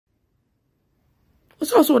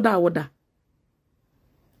Also da woda.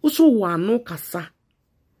 Also wano kasa.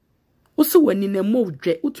 Also when in a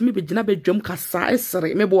modre, utumi be jina be drum kasa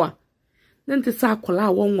esere meboa. Nente sa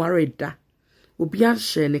akola won worried da. Obi a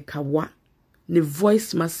share ne kawa ne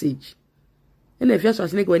voice message. And if you are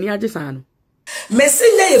saying when you are just an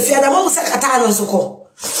Messenger, if you are the most Catano so call.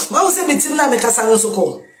 Mouse Mitina Mecasano so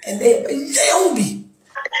call. And they will be.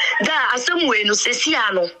 Da, as some way no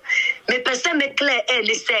sesiano. Me pese me clear and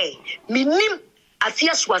say, Minim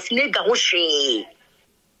Afia Schwarzenegger Hoshi.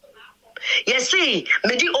 Yes, see,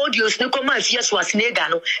 me the audios no come Afia Schwarzenegger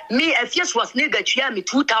no. Me Afia Schwarzenegger chia me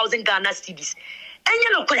 2,000 Ghana cedis. And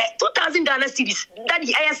you know, 2,000 Ghana cedis.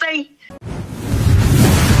 Daddy, I say.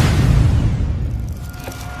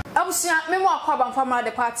 Abusia memo akwaba mfama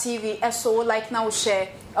de pa TV eso like now share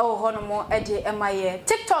oh honomo ede emaye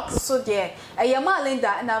TikTok so there Maa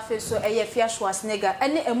Linda na Afia so Afia Schwarzenegger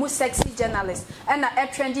ene emu sexy journalist na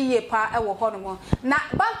trendy ye pa ewo honomo na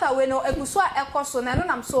banta we no eguso a ekoso na no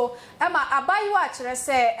nam so ema abayo a kire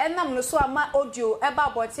se enam no so ama audio eba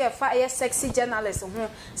bote efa sexy journalist ho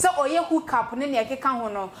se oye hook up ne ne ekeka ho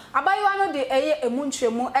no abayo ano de emu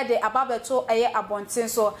ntwemu ede ababeto abonten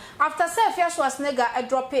so after se Afia Schwarzenegger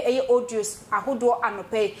drop audios ahodo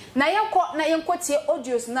anope na yenko tie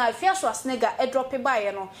audios na Afia Schwarzenegger drop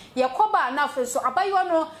bae no yekoba na afi so abayo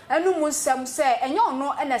no enu munsem se enyo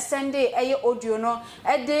no na sende audio no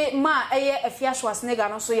de ma Afia Schwarzenegger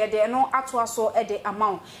no so ye de no atoa so de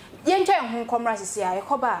amount yentwa ho komra sisi a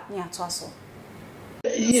yekoba ni atoa so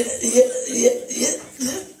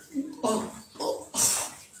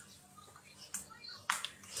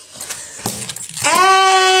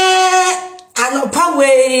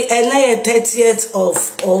Way and 30th of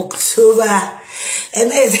October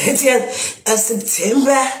and 30th of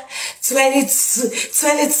September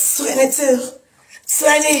 2022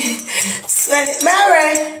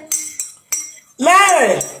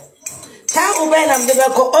 Mary Tahu when I'm the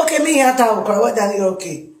okay me here Tahu what are you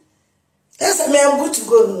okay yes I mean I'm good to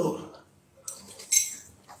go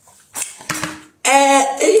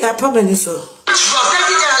I probably so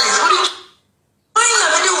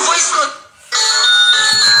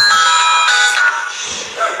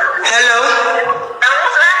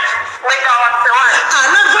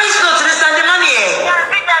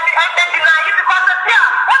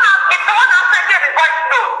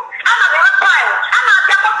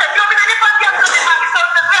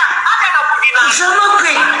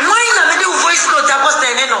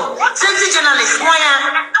Sɛxy Journalist, why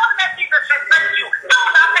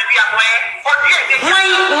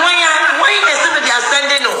is somebody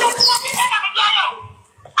ascending?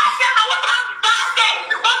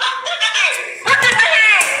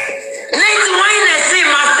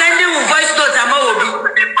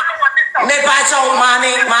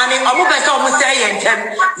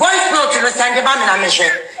 Voice note to the Sandy Mamma Mission.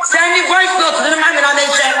 Sandy voice note to the Mamma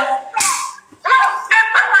Mission.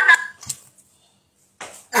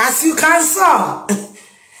 As you can saw, and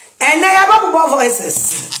I have more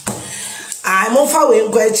voices. I'm over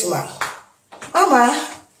with Guachima. Mama,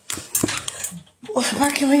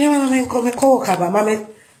 back when you want to come call Mamma,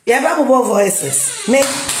 you have more voices. Me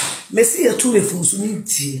see a two with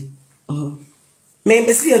Minty.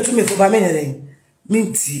 Me see a two with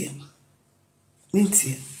Minty.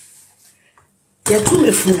 Minty. You're too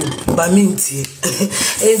me fool, but Minty.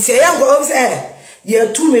 And say, I'm going to say.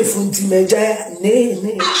 You're too me from Timeja, nay.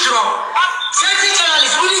 Sexy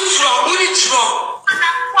Journalist, really strong.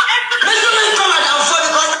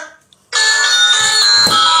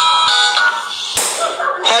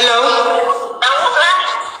 Hello?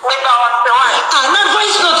 I'm not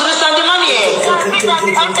voice note to the Sunday money.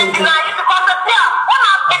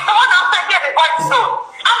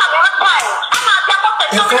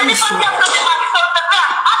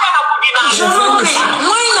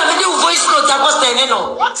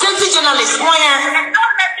 Sexy Journalist, why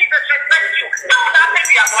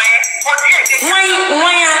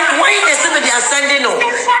is somebody ascending?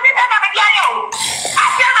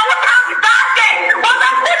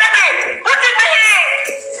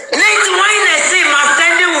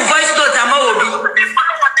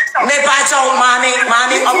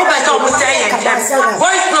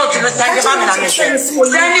 Voice note to the Sandy Mamma Mission.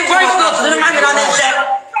 Sandy voice note to the Mamma Mission.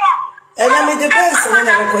 And I mean the best one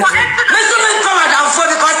I record. Listen, come on, for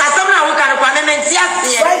because I somehow who can come and see us.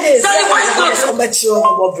 Sandy voice note to the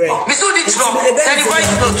brain. We saw the strong. Sandy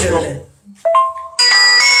voice note to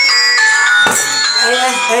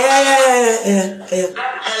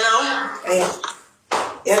hello?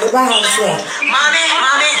 Yeah, the bar is here. Mommy,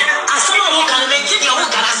 I saw who can make it your own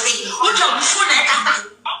see. What your phone?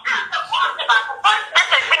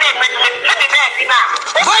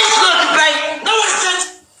 Voice note, right? No one sent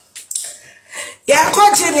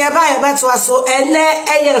nearby so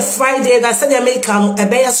and Friday that said they make come a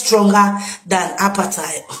better stronger than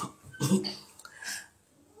appetite.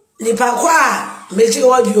 Nipa kwa meji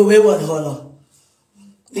audio we won hono.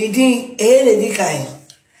 Nidi lady kind.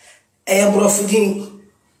 Brofudin.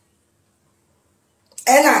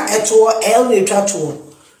 Ena eto el ne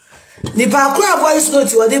twato. Nipa kwa voice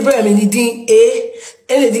note wo de bra me nidi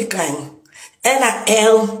lady kind. Ena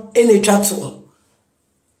el ene twato.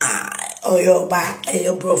 Oyo ba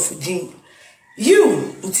brofudin. You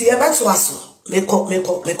nti e ba to aso. Me ko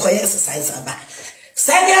exercise aba.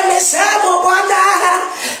 Sɛdeɛ mehyɛ mo bɔda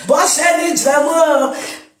bɔhyɛ ne gyinamu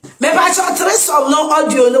mebakyɛ Thrɛɛs0mɛ no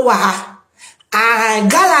audio no wɔ ha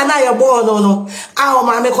gala na yɛbɔɔ no a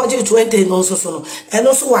ɔma mekɔgye 20 no nso so no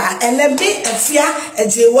ɛno so wɔ ha ɛnɛ me Afia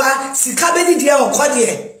agyewa sika bɛdi deɛ ɔkɔ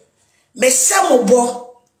deɛ mehyɛ mo bɔ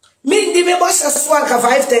mendi me bɔhyɛ so anka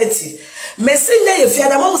 5:30 mesi nnɛ yɛ fia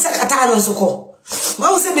da mahu sɛ kataa no nso kɔ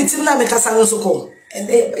mahu sɛ metim na mekasa no nso kɔ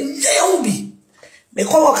ɛnɛ yɛ wo bi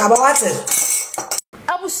mekɔ wɔ kaba wate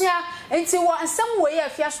Abusia enti wo ansem wo ye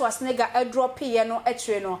Afia Schwarzenegger drop ye no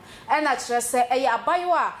etire no e na kire se eye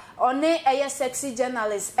abayo a one eye Sɛxy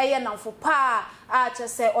Journalist eye namfo pa a kire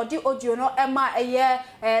se odi audio no ema eye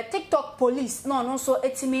TikTok police no no so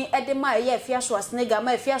etimi ede ma eye Afia Schwarzenegger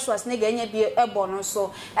ma Afia Schwarzenegger enya bi ebo no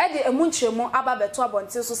so ede emunchemu aba beto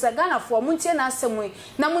abonte so se Ghana fo muntie na asemu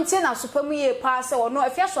na muntie na sopamu ye pa se wono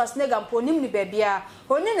Afia Schwarzenegger mpo nim ni bebia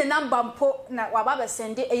oni ne number mpo na waba be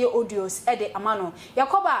sende eye audios ede amano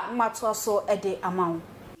yakoba mato so ede amount.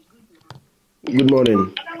 Good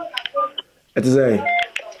morning. It is I.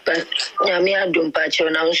 Nyame adom pa che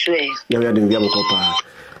na nso e. Nyame adom bia mkopa.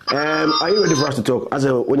 Are you ready for us to talk? As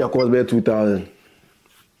a when your course be 2000.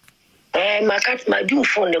 My do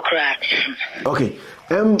phone the cry. Okay.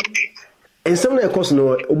 In some of the course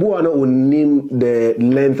no obuwa no will name the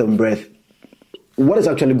length and breadth. What is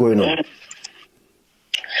actually going on?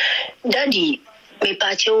 Daddy, me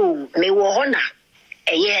pa che o me wo hona.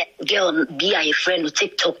 Eye girl be a friend with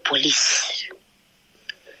TikTok police.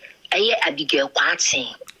 Eye Abigail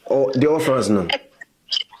Kwati. Oh, the offers no.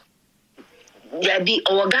 There be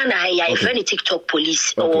Ghana a friend with TikTok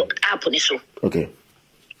police or app on so. Okay.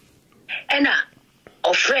 And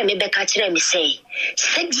a friend me beka kire me say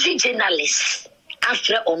Sɛxy Journalist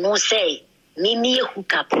after or no say me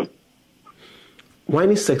hook up. Why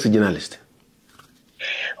is Sɛxy Journalist?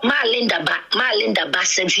 Maa Linda ba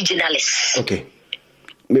Sɛxy Journalist. Okay.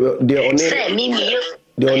 The only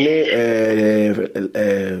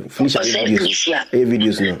finish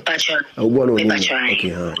videos now. Okay,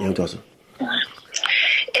 young person.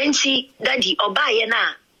 And she daddy obaye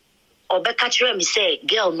na obeka kire me say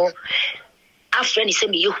girl no after ni say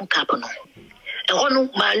me you hook up no. E hono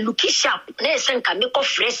ma look sharp na esenka me ko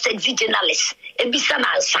fresh Sɛxy Journalist e bisa na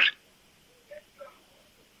ansa.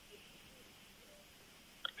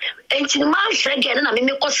 And in my friend, I mean,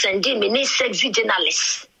 sending me Sɛxy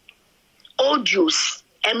Journalist audios,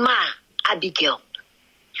 Emma Abigail,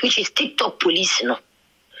 which is TikTok police, no.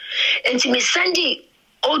 And me sending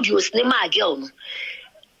audios, Nema girl, no,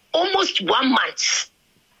 almost 1 month.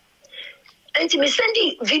 And me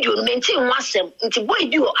sending video, maintain one into boy do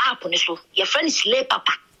your app on so your friend Slay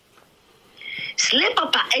Papa. Slay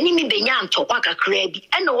Papa, enemy Benyan to Waka Crabby,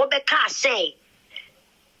 and no Obeka say.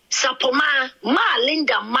 Sapoma Maa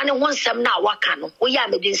Linda money one some na waka no we ya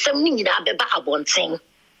me din some ni nyina beba abonten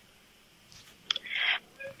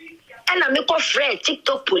and I make a friend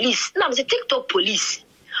TikTok police na me say TikTok police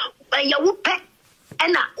when ya wo pe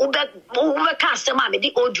and na ube ka some me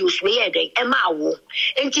the audios we here den e ma wo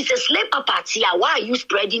enti say Slay Papa tia why are you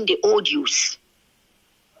spreading the audios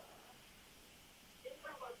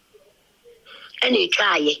and e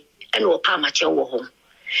try and wo pa ma che wo home.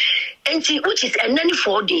 And which is and then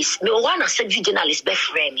 4 days, me one Sɛxy Journalist be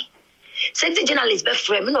frame me. Sɛxy Journalist be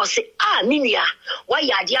frame me no say minia why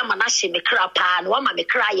ya dia manashe me kra pa no ma me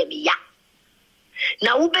kra ya me ya.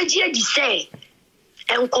 Na wo begie di say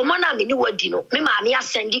enkomo na me ni wadi no me ma me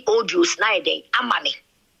asend the audios na eden ama me.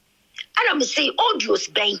 And me say audios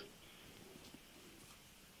ben.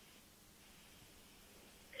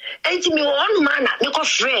 And me one man me ko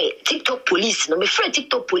free TikTok police no me free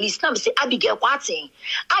TikTok police na me say Abigail Kwati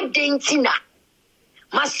adentina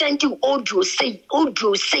ma send you audio say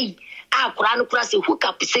akura no kura say hook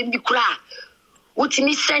up say bi kura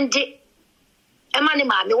wotimi send e ma ne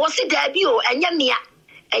ma me wo say da bi o enya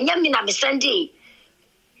me na me send e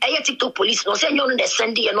TikTok police no say you no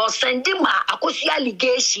send e no send ma akosi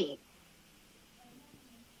allegation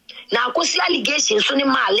na akosi allegation so ne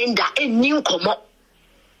Maa Linda eni nkomo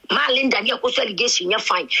Maa Linda ni akosi allegation ya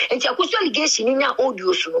fine enti akosi allegation ni na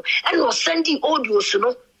audio so no and no sending audio so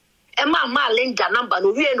no Maa Linda number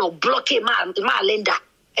no we no block Maa Linda.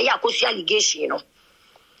 Eya kosi allegation no.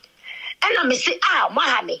 And I say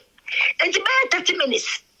Mahame. And the 30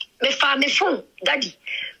 minutes. Me fa me phone daddy.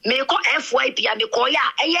 Me call FYP me call ya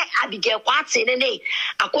Abigail Kwatse ne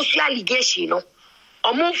akosi allegation no.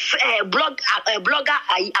 Omo blogger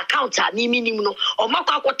account ni minimum no. Omo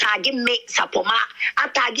kwa tag me sapoma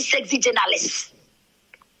atag Sɛxy Journalist.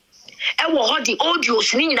 E wo ho di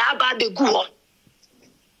audios ni nyina ba be gu ho.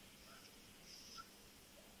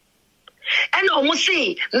 And almost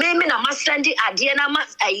say, me na masandi adiena ma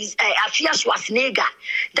Afia Schwarzenegger.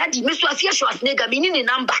 Daddy, Mr. Afia Schwarzenegger, meaning the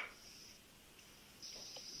number.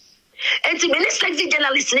 And to many Sɛxy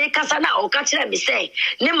Journalist, ne kasana or catch them say,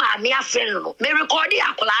 Nema me a friend, me record the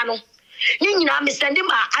Acolano. Nina, me send him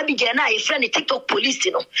Abigail, a friend, TikTok police,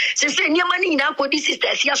 you know. Since then, your money now, this is the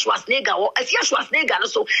Afia Schwarzenegger or Afia Schwarzenegger,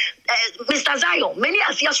 so Mr. Zion, many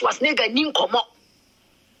Afia Schwarzenegger, nin come up.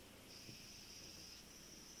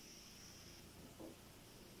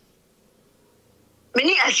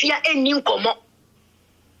 Many Afia and nin come up.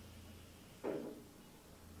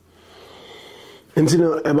 And you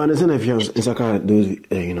know, about the Afia is a car, those,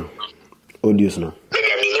 you know, audios no.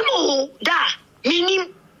 Minimum, da,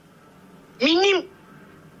 minim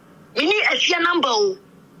Afia number.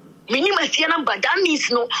 Minim Afia number. That means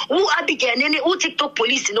no. Who Abigail and who TikTok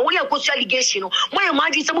police no. We are going to allegation no. My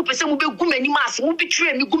imagine some person will be good many mass. Will be true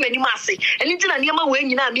and good many mass. And into the near my way,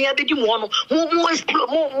 you know, me a bit more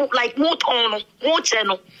like more tone, more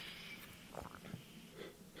channel.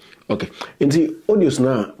 Okay. In the audios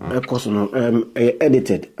now, of course, no,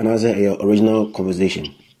 edited and as a original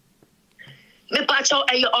conversation. Me patch out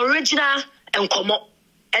a original and come up.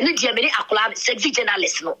 And the Germany acquired Sɛxy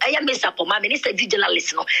Journalist no. I am Miss Apoma, many Sɛxy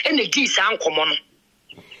Journalist no. And the G sound common.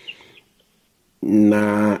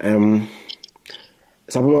 Na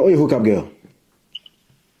Sapoma, oh, you hook up girl.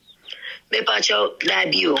 Me patch out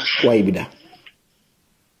that you. Why be that?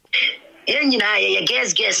 You know, you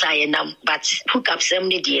guess I am, but hook up some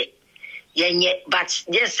dear. Yeah, but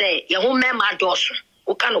just say your home man, my daughter,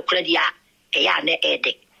 who cannot credit a yarn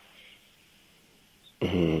edit.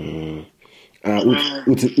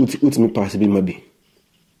 What's me possibly maybe?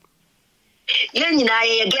 You know,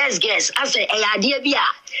 guess. I say, a idea be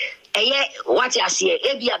what I see,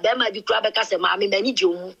 a be a bema be crab because a mammy many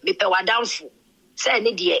June, be power downful. Say, an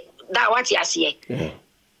idiot, that what I see. An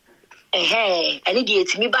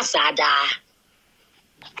idiot, me basada.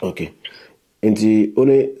 Okay. And the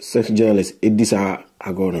only Sɛxy Journalist, it this are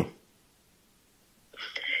gone.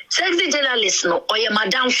 Sɛxy Journalist, no, or your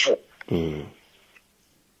madam for.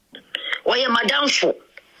 Or your madam for.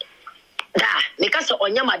 Da, because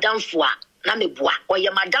on your madam for, Namibua, or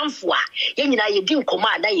your madam for, you didn't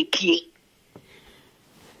command a pay.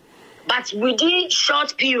 But within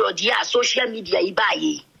short period, yeah, social media, you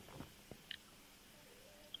buy.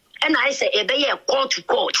 And I say, a bear call to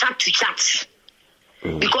call, chat to chat.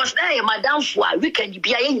 Because now your madam for a weekend,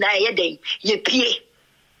 be a day, ye pay.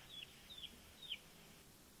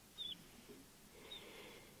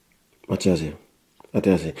 What is it?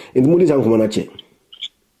 In the movies, I'm coming at you.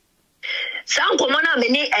 Some common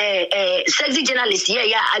many Sɛxy Journalist,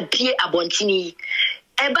 yeah, I pay a bontini.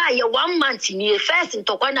 And buy your 1 month in your first in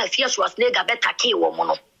Tokwana Afia Schwarzenegger better key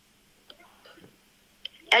woman.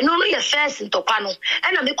 And only your first in Tokano.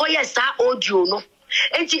 And I make yes, audio no.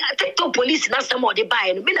 And TikTok police not some of the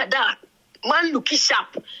buy and been a da man looking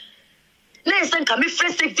sharp. Let's come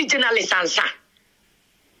first Sɛxy Journalist answer.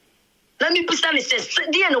 Let me put and says,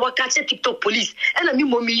 dear no catch TikTok police. And I mean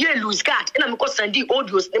mommy lose guard. And I'm going to send the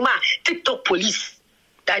audios TikTok police.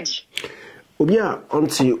 Daddy. Obia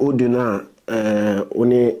onti audio na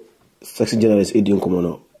one Sɛxy Journalist edion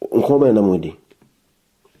komono. Unkoba na modi.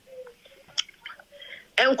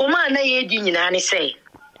 En koma na ye di nyina ne say.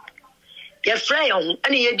 Ye fry on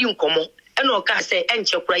and ye di nkomo. And o ka say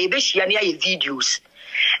enche kura ye be hia ne aye videos.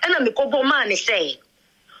 And am kobo man ne say.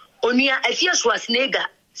 Onua Afia Schwarzenegger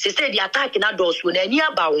se say the attack na doors when any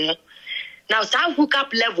about wo. Now sa hook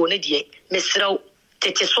up level ne de mesrew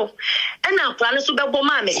tete so. And na kura ne so be bo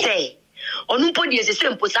man me say. Onu po de se say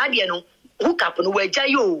mpo sa de no hook up no wagya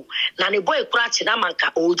yo na ne boy kura chi na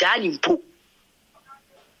manka o ja ni mpo.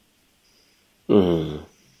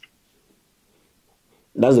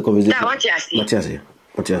 That's the conversation. Now what you see?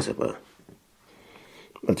 What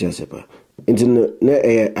you say?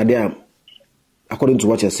 Into according to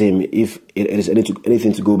what you're saying, if it is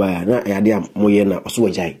anything to go by, na idea moyena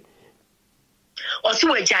osuwajai.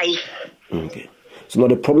 Okay. So now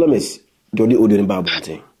the problem is the audio in Bible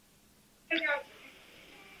thing.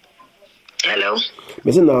 Hello.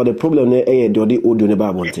 But now the problem is the audio in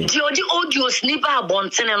Bible thing. The audio is ni Bible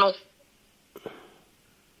thing no.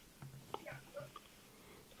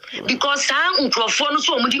 because saa nkrofo no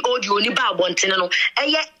so omudi audio ni ba abontene no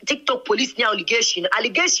eye TikTok police ni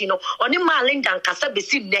allegation no oni Maa Linda nkasa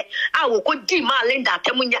besi ne a wo kodi Maa Linda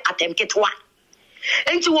atemunya atemketwa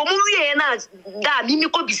enti wo mu wie na da mimi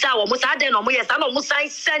ko bisa wo mu sa den no mo yes na mo sai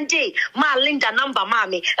send Maa Linda number ma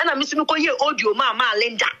me na mi so ko ye audio Maa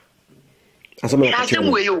Linda asema na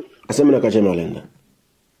kache Maa Linda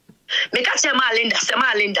me kache Maa Linda se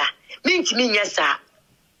Maa Linda mintimi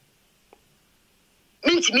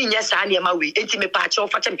nyesa ni ma we enti me pa che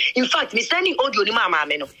ofata me in fact me sending audio ni ma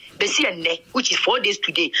me no be see enne which is 4 days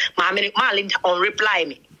today Maa Linda on reply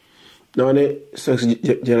me no ne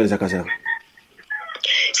Sɛxy Journalist akasa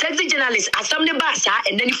Sɛxy Journalist asamne ba sa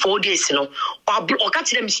enne ni 4 days no o ka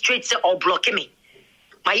tire me straight say or block me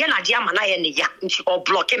ma ye na dia ma na ye ne ya nti o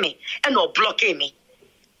block me and o block me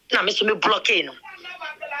na me so me block no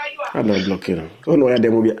I don't block it. Oh no, I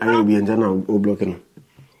demo be I be enja na o block no.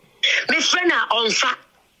 Me friend are on fa.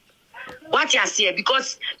 What you say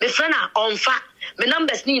because me friend are on fa. Me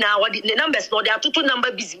numbers ni na what the numbers no they are two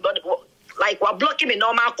number busy but like we blocking me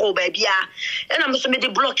normal call baby and I'm so me the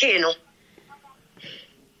blocking no.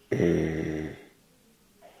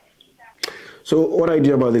 So what I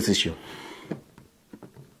do about this issue?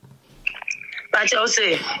 But I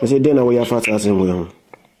say then we are fast as we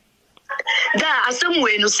da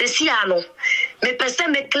asemwe no sesia no me pese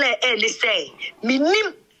me clear ni say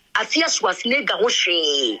minim Afia Schwarzenegger ho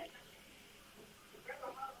hwe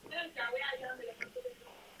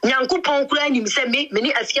Nyankopon kura nim say me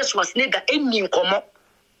ni Afia Schwarzenegger enni nkomo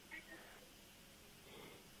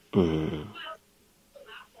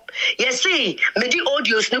yes see me di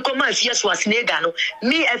audios no koma Afia Schwarzenegger no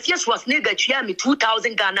me Afia Schwarzenegger tua me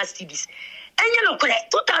 2000 Ghana cedis enye no kore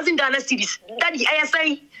 2000 Ghana cedis daddy I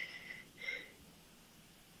say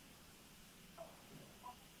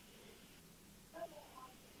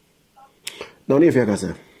no if you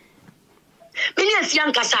kasa many Afia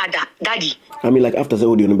nkasa da daddy I mean like after the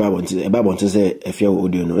audio no Bible say Afia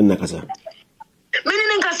audio no na kasa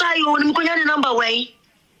many nkasa yo ni mkonya ni number way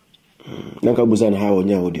nanka buza na hawo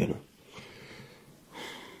nya audio no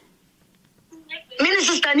many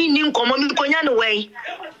sister ni nkomo mi mkonya no way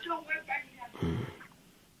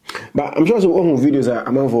but I'm sure some videos are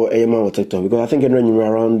among for AMA or TikTok because I think when you're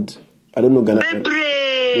around I don't know Ghana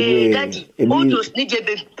daddy audios ni je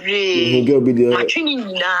bebre machini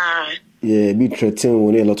na yeah be threatening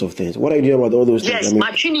with a lot of things. What I do about all those things? Yes,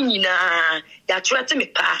 machini na ya threaten me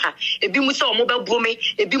pa ebi mu se omo be bro me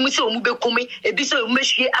ebi mu se omo be kome ebi se omo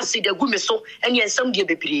hwie acid agu me so ene ensam de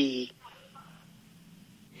bebre.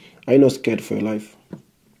 Are you not scared for your life?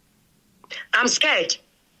 I'm scared.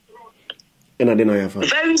 And I didn't have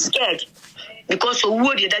very scared because of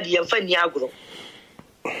what that you have ni agro.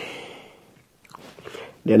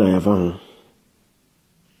 Then I have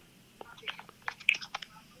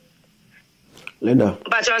Linda.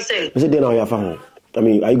 But I say, is it then I have I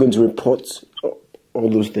mean, are you going to report all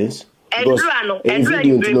those things? And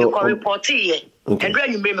you bring me report here. And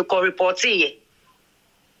you bring me report here.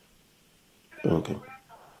 Okay.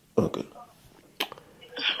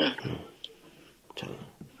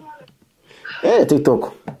 Hey,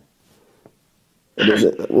 TikTok.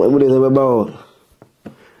 What is it about?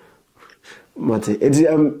 Mate,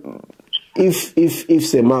 if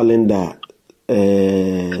say Maa Linda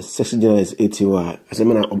Sɛxy Journalist 80 I say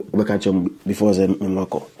me na catch him before say me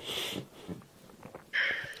mako.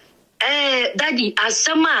 Daddy,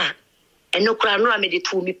 asema enokra no me de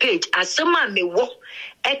to me page. Asema me wo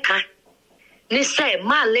eka ne say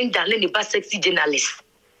Maa Linda le ni ba Sɛxy Journalist.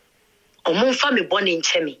 Omonfa me born in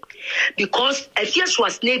Chemi because Afia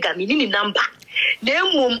Schwarzenegger me ni number na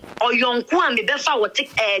emum oyonko a me befa wo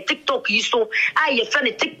TikTok yi so a ye fa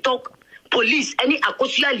ne TikTok police any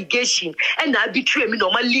akosu allegation and na betray me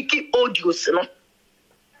normal leaky audios no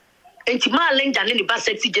enti Maa Linda ne ba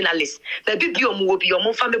Sɛxy Journalist na bi omo bi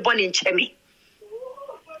omonfa me born in Chemi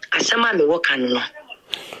asema me wo kan no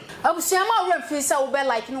Abusiama refisa ube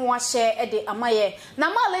like no wa share e de amaye na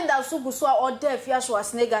Maa Linda so guso a order Afia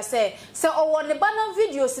Schwarzenegger say owo ne bana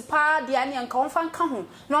videos pa de ane anka onfa nka ho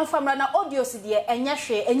na onfa mra na audios de enye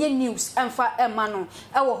hwe enye news emfa ema no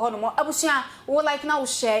e wo ho no mo abusia wo like na wo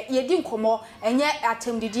share ye di nkomo enye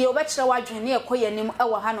atemdidi obekire wadwen ne ekoyenim e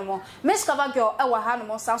wo ha no mo Miss Cover Girl e wo ha no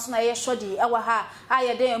mo sanso na ye shodi e wo ha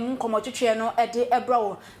aye de nkomo twetwe no e de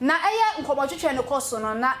ebrawo na eye nkomo twetwe no koso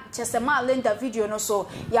no na chese Maa Linda video no so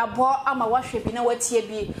ya bo ama wahwe bi na watie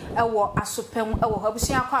bi ewo asopem ewo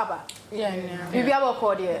habusia kwaba bibi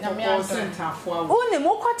aboko de na me asentafo awo uni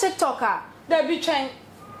mo kwa TikTok a da bi twen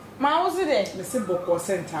ma wo se de me se boko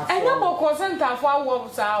sentafo enya boko sentafo awo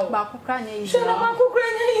sa o ba kukra nya yi na ma kukra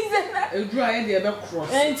nya yi ze na eduru aye de be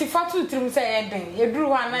cross enti fatu trim say eden eduru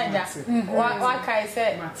wa naija wa kai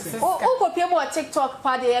say o kopie mo TikTok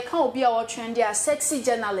pa de kan obi a wo trend dia Sɛxy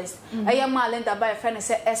Journalist eye Maa Linda by friend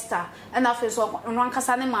say Esther and afi so no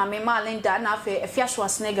ankasa ne maame Maa Linda na afi Afia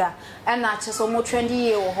Schwarzenegger and na che so mo trendy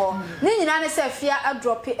ye wo ho ni nyina ne say Afia a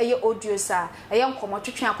drop eye audio sa eye nkomo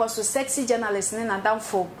twetwe akoso Sɛxy Journalist ne na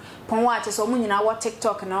damfo pon wa che so mo nyina wo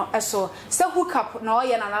TikTok na eso say hook up na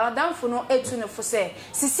oye na damfo no etu ne fo say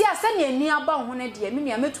sisi ase ne ani aba ho ne de me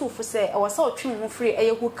nua metu fo say e wo say otwe ho free eye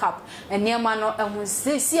hook up eniema no ehun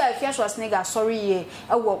sisi Afia Schwarzenegger sorry ye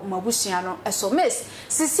e wo mabusua no eso miss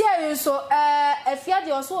sisi ayi so Afia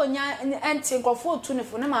de so onya enti nkofo otu ne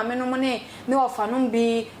fo ne maame no mo ne ofa no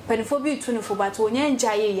bi penifo bi tu ne fo but onya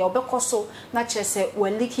njaye ye obekoso na kire say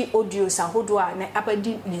waliki audio sa hodo a na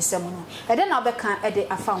abadi ne nsem no e de na obeka e de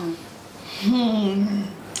afa ho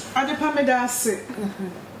Adepa me da se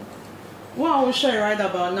wow share right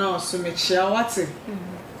about now so me chia what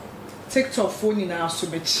TikTok phone ni na so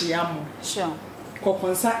me chia mo sure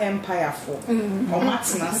Kokonsa empire for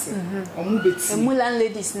omatena se omu beti emulan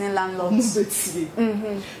ladies ne landlords omu beti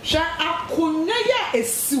sha akonya ya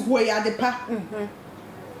esiwo ya Adepa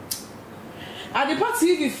Adepa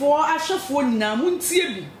TV for ahwefo nyina muntie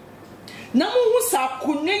bi na mu hu sa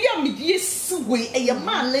akonya ya medie esiwo eye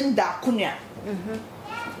Maa Linda akonya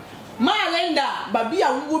Maa Linda babi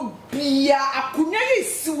a wo bia akonya ya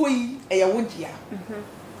esiwo eye wodia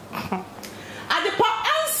Adepa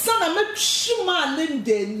ansa na metwi Maa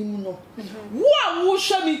Linda anim no wo a wo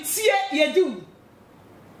hwa me tie yedi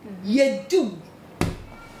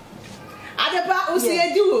Adepa o se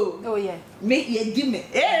yedi wo oh yeah me yedi me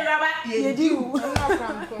raba yedi wo a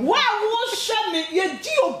wo hwa me yedi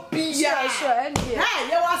obia sure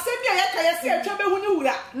ye wa se bia ye ka ye se atwa be hu ni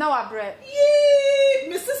wura na wa bre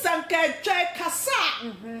me sisanka atwa kasa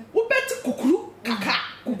wo beti kukuru kaka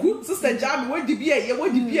kuku sister Jami we di bia ye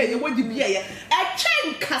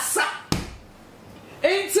atwa kasa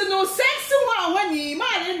enti no Sɛxy ho ahwani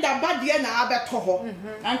Maa Linda bade na abeto ho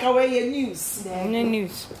anka we ye news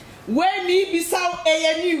we mi bisaw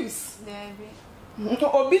news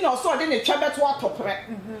obi na so de ne twa beto atopre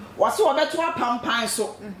wase obeto apampan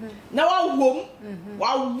so na wawom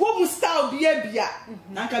style bia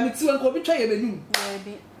anka metiwe nko obi twa ye benum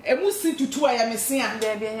emusi tutu aya mesia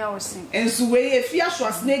de bia nya wosin enso we Afia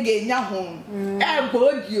Schwarzenegger nya ho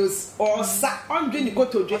audios or sa ondwe ni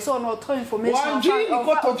kotodwe so no to information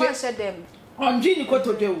ondwe ni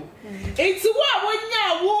kotodwe enti wa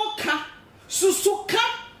wonya wo ka susuka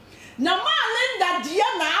na Maa Linda dia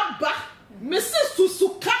na aba mesi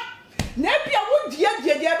susuka na bia wo dia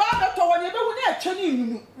ba beto won ye be hu na atwa ni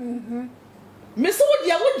nunu mesi wo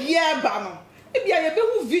dia ba no ebia ye be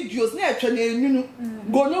hu videos na atwa na enunu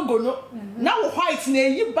gono na wo white na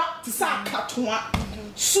eyi ba ti sa katoa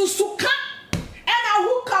susuka ena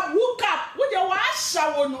hook up wo de wa ahya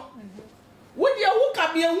wo no wo de hook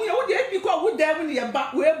up ye hu ye wo de ebi ko wo da mu ne ye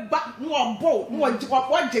ba we ba no obo no waje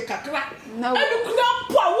kakra enu kura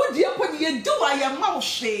po wo de ko de ye du wa ye ma wo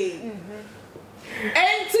hwe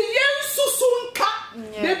enti yen susunka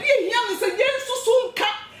de bi ehia me se yen susunka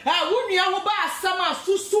wo nua ho ba asama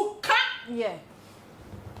susuka yeah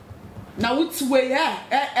na wutwe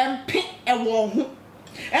MP ewo ho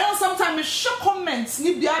and sometimes show comments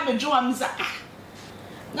ni bia bejo am za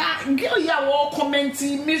na girl ya wo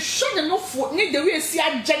commenting me show the no for ni the way si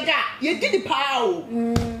ajaga ye di pa o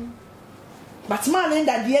but Maa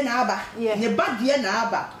Linda die na aba ne ba die na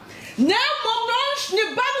aba na mom no ne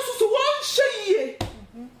ba no so won hye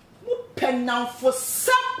mu penam for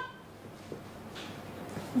some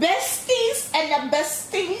besties and the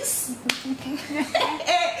besties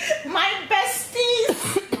my besties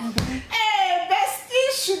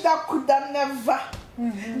besties should have could have never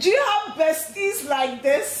do you have besties like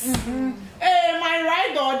this my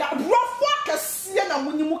ride or that brofwa kase na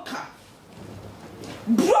munimuka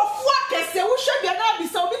brofwa kase wo hwe bia na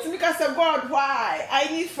bisa obi timi ka say God why I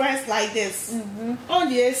need friends like this on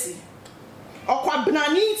yes okwa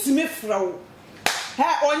benani ntimi frawo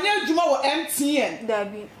onye djuma wo MTN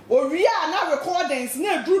dabi oria na recordings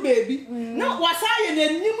na eduru baby na wasaye na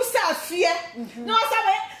nim sa afie na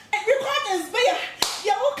wasabe recordings be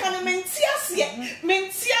ya wo kan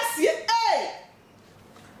mentiasie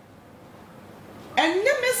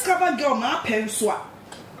enne miskaba girl ma penso a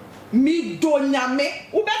mi donyame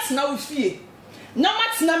wo betna wo fie na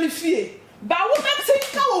matna mi fie ba wo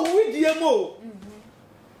betinka wo widie mo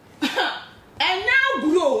enya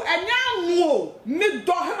grow enya no me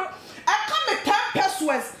do her I come 10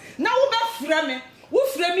 pesos na wo be frɛ me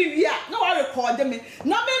wi a na wa record me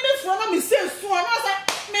na me frɛ na me say so na say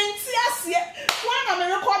menti ase wo na me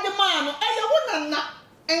record man no eye wo nana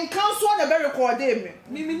and council on a very record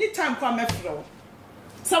me need time for me flow.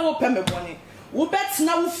 So we pay me money. We bet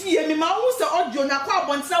now fear me. My who's the audio na kwa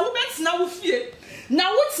bonds now. We bet now fear.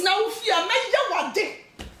 Now what's now fear? Me ya wade.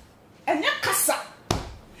 And ya kasa.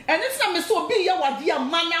 And it's not me so be ya wade ya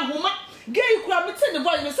manya homa. Gay you could have the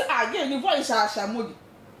voice. You say gay the voice Shamogi.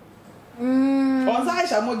 On that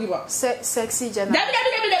Shamogi ba. Sɛxy Journalist.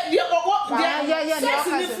 Yeah.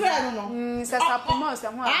 Sɛxy ni friend no. Sapoma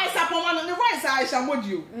someone. Sapoma no the voice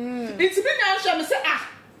Shamogi. It's been now me say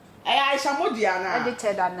I Shamogi ana.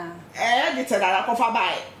 Edited ana. Edited ana kofa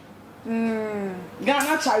bai.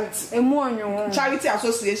 Ghana charity. Charity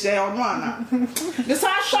association or no ana. The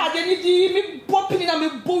sa sha de ni me popping na me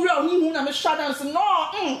bowra hu na me sha dance no.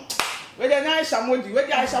 We dey na Shamogi, we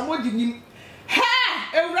dey Shamogi nim. Ha!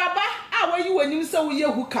 Ewraba, where you when you say we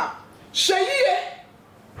hook up. Sheye.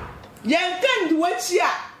 Yen do what ya.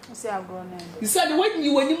 You said when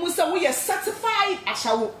you say we are certified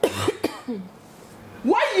ashawo.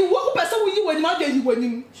 Why you walk person with you when you when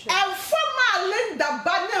you and from Maa Linda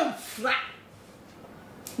banner fra.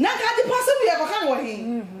 Na ka di person we are kan wo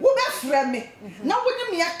hin. Wo be fra me. Na wo ni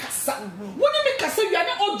me akasa. Wo ni me kasa wi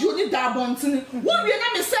na audio ni da bontini. Wo wi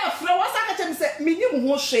na me say fra wo sa ka che me say me ni mu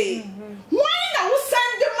ho hwe. Why na wo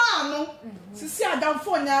send the man no? Sisi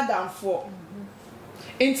adamfo nya adamfo.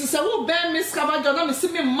 Enti se wo be miss Cabajo na me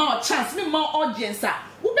see me ma chance me ma audience a.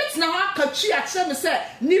 Wo betina ha ka twi a che me say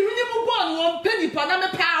ni wini mu bon won peni pa na me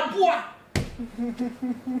pa aboa.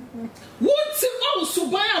 Wo ti o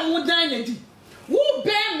suban a mo dan na di. Wo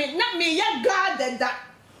be me na me ya garden da.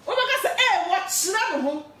 Wo be ka say wo chira no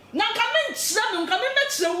ho. Na ka me chira no ka me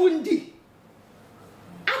chira wundi.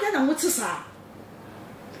 Ada na wo ti sa.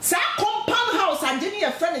 Sa compound house and any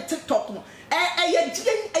a friend TikTok no. Ade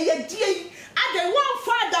one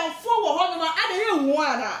father for ho no ade ye hu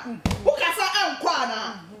ana. Wo kasa ankwa ana.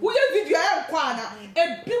 Wo ye video ankwa ana.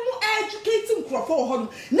 Ebi mu educating crofo ho no.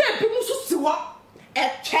 Na ebi mu so si ho.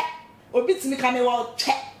 Eche. Obi timi ka me wo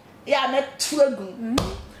che. Ya me tuagun.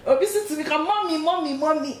 Obi si timi ka mommy.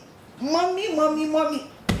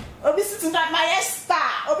 Obi si timi ka my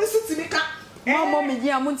star. Obi si timi ka mommy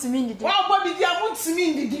dia muntimi ndidi. Wa mommy dia muntimi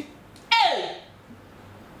ndidi.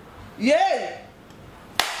 Yeah.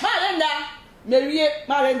 Maa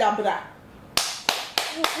Linda bra.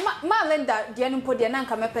 Maa Linda dia npo dia na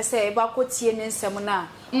nka mepese e ba kotie ne nsem na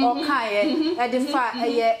o kan ye e de fa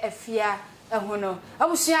eye afia eho no.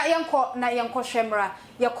 Abusua yenko na yenko hwemra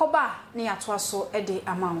yekoba ne yato aso e de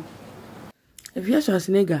amawo. Afia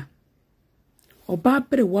Schwarzenegger. Oba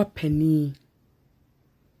bere wa pani.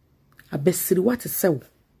 Abesiri what sew.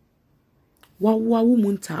 Wa wo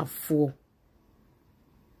muntafo.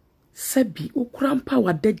 Sebi ukrampa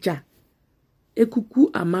wadeja. Ekuku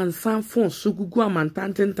amansan fon so gugu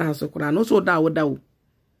amantantentan so kura no so da woda wo.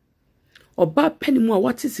 Oba pani mu a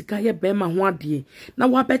wate sika ye bema ho ade na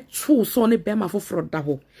wa beto so ne bema foforo da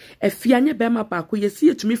ho. Afia nye bema ba ko yesi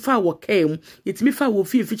yetumi fa wo kam, yetumi fa wo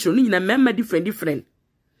fie fichiro no nyina memma different.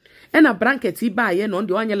 Ena blanket iba ye no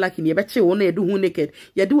de wanye lucky ne ye beche wo na ye do hu naked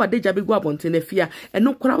ye de wadeja be gu abonte na fia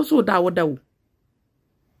eno kura so da woda wo.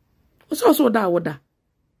 So da woda.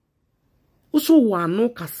 Uso wano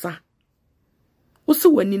kasa.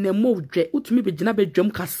 Uso wani ne modwe. Utumi bejina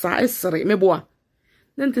bedwam kasa esere meboa.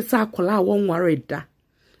 Nente sa akola won ware da.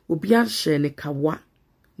 Obi a share ne kawa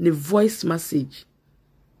ne voice message.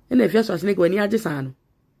 Ena Afia Schwarzenegger wani age sa no.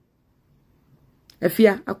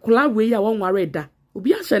 Afia akola we ya won ware da.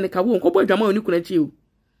 Obi a share ne kawa nko bo dwama oni kunachi o.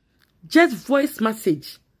 Just voice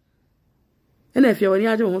message. Ena Afia wani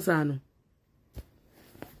age ho sa no.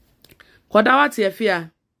 Koda wate Afia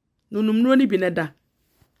nunumno ni bineda.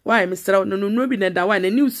 Why Mr. Nunumno bineda why na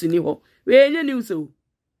news ni ho. We nye news o.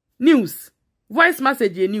 News. Voice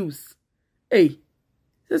message ye news. Hey.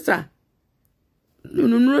 Sister.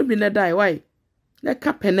 Nunumno bineda why? Na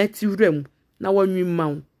ka penalty rem na wanwimma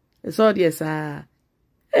wo. E so de sa.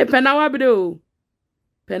 Hey penawa bre o.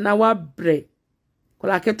 Penawa bre.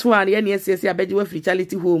 Kola keto an ye ne ese abeje wa free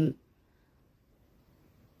charity home.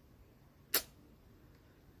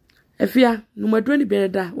 Afia, numadro ni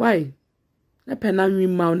beneda, why? Na pena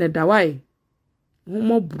nwimma ne da why?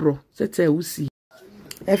 Homo bro, sete usi.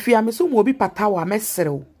 Afia me so mo bi patawa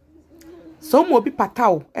mesrew. So mo bi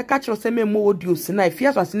pataw, e ka kiro se me mo audio si na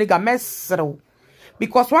Afia Schwarzenegger mesrew.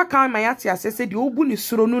 Because what can my ati asese di obu ni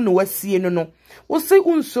suro no no wasie no no. Wo se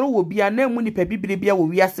unsuro wo bia na mu ni pa bibire bia wo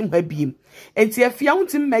wiase ha biem. Enti Afia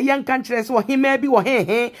untim meye nka nkire se wo hema bi wo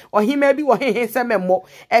hehe, o hema bi wo hehe se memmo.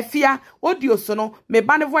 Afia audio so no me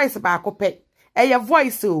ba ne voice ba akopɛ. Eye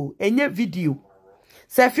voice o, enye video.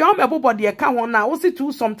 Se Afia o mebobo de ka ho na wo se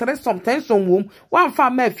 2 some 3 some 10 some wom. Wan fa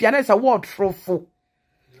ma Afia na se word frofo.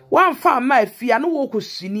 wan fa ma Afia no wo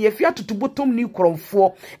kosini Afia tutubotom ni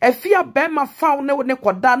kromfo Afia bema fa ne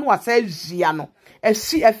koda no asa azia no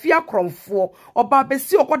Afia kromfo oba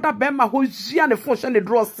besi okoda bema ho zia ne fon hye ne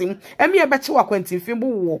drosim emi e beche wa kwantimfin bo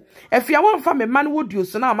wo Afia wan fa me man wodio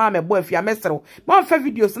so na ma me bo Afia mesrew wan fa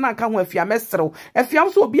videos na nka ho Afia mesrew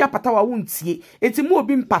Afia so obi apata wa wontie eti mu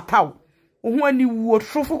obi mpataw ho ani wo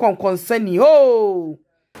trofo konkonsani ho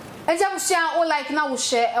Ejabusia o like na wo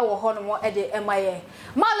share e wo ho no mo e de emaye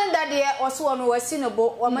Maa Linda de oso no wasi no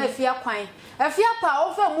bo o ma Afia kwan Afia pa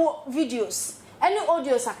o fa mu videos any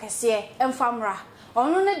audios akese emfamra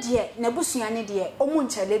onu ne de na busua ne de o mu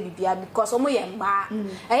nchale bibia because o mo ye mba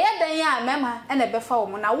eye dan ya mema e na befa wo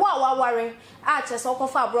mo na wo awaware a chese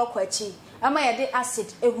okofa abroko achi ama ye de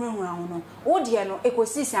acid ehurahura ho no wo de no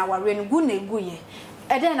ekosisi aware no gu na egu ye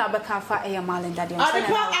eden na beka fa e Maa Linda de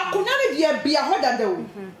adepa akunya ne de bia hoda de wo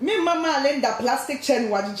me Maa Linda plastic chain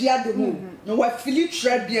wajia de mu no wa fili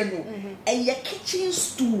trebia no eye kitchen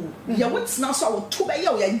stool ye wetna so wo to be ye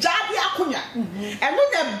wo ye jade akunya eno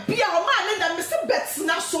na bia o Maa Linda me se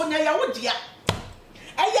betina so nya ya wo dia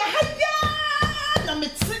eye haya na me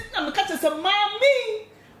tsi na me ka tse mami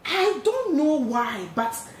I don't know why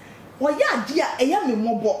but oya dia eye me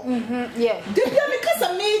mobo yeah de bia me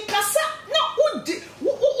kasa me kasa na udi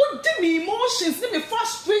me emotions me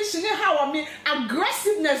frustration how me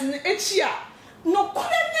aggressiveness in echia no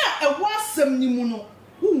kwanya e wasam ni mu no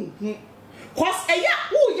cause eya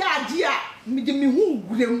wo ya dia me de me hu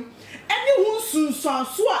gurem eni hu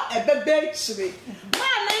sunsanso a ebebe chire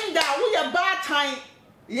Maa Linda wo ya bad time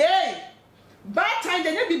bad time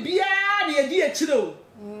de ne bibia na ye di echire o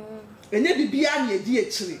ene bibia na ye di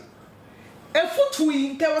echire efutu yi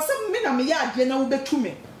nke wasam me na me ya ade na wo betu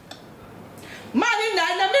me Maa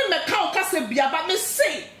Linda na me ka o kase bia ba me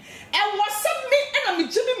say e wasam me na me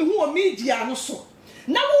jimi me hu o media no so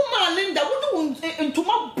na wo Maa Linda wo do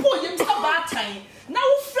ntoma boy yem sa bad time na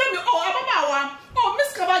wo frame oh ababawa oh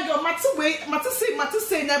Miss Kabagio mate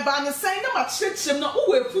say na ba ne say na matchechem na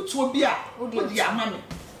wo efutu obi a wo di ama me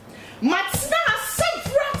matna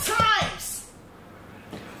several times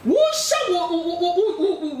wo show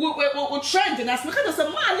wo trend na me ka say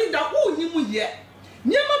Maa Linda wo nyimu ye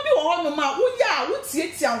nyema bi wo ho no ma wo ya wo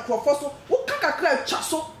tietia nkrofo so wo kakakra atwa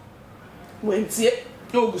so wentie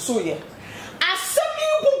no gu so ye asemi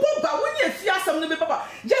bubu ba woni Afia asem no be papa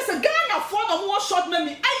just a Ghana for no mo short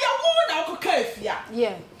mami aya wo na wo ka Afia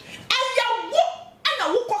yeah aya wo ana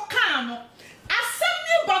wo ko kan no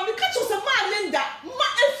asemi ba mi ka cho se Maa Linda ma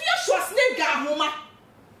Afia Schwarzenegger ahoma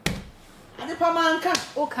ade pa manka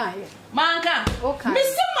okay manka okay me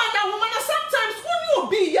se man ahoma na sometimes woni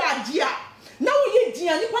obi ya dia na wo ye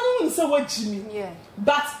dia ni pa no nse wagimi yeah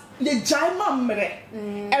but le jaima mre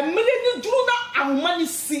emre ni duru na ahoma ni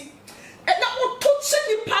si na wo to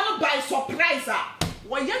chini pa no by surprise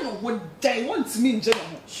wo ye no wo dai want me nje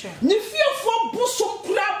no ni fiefo buso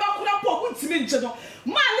kura po want me nje no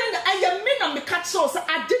Maa Linda aye me na me ka che o se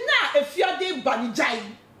ade na Afia de ba ni jai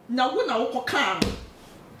na wo kokan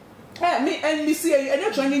me and me see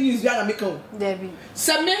any trending news bia na me kan Debbie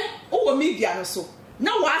se me wo media no so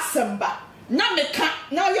na wa asamba na me ka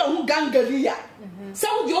na ye hu gangaria se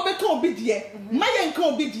wo de obeka obi de ma ye nka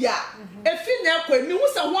obi de a efi na ekwa mi hu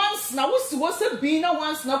se once na wo si wo se bi na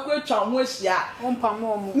once na kwa twa ho ahia ompa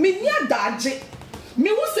mo mi ni adaje mi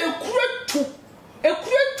hu se ekure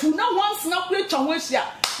tu na once na kwa twa ho ahia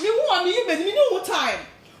mi hu a mi yi me ni hu time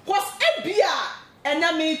cause ebia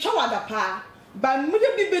ena me twa wada pa ba mu de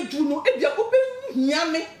bi bedu no ebia obi hia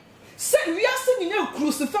me se wiase ni na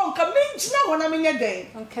crucify nka menjina wona menye den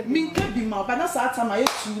minka bi ma ba na sa atama ye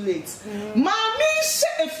too late ma mi she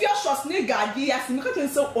Afia Schwarzenegger adi asi mi ka ten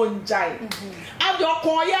so onjai ade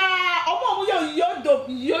okon ya omo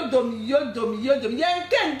yodom ye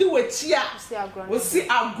ken di wechi a o si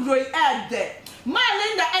agro ede Maa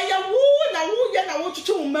Linda eye wo na wo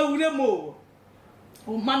tutu mo mawure mo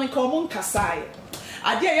o mami ka mo nkasai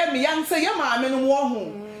ade ye me yan se ye ma me no wo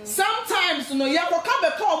ho sometimes no ya ko ka be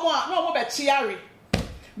ka omo a na omo be chiare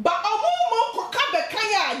ba omo ko ka be ka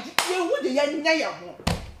ya ye hu de ya nya ya ho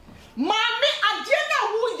mami ade na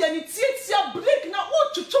wo ye ni tietia break na wo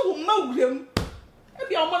tutu wo mawurem e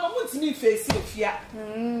bia omo no mo ntimi face Afia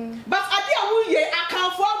but ade a wo ye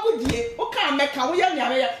akanfo agudie o ka meka wo ya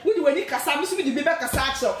nyare ya wo di wani kasa mi so bi di be kasa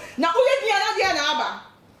acho na wo ye dia na aba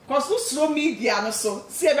cause who slow media no so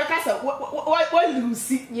see e be kasa wo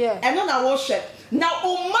lucy and no na wo share na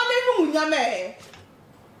o mane no munyame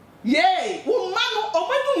wo mano o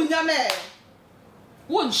mane munyame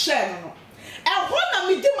wo share no e ho na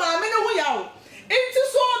me di ma me no ho ya o enti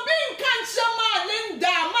so bi nkan che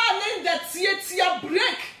Maa Linda tietia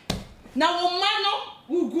break na wo mano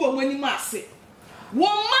wo gu o mani ma ase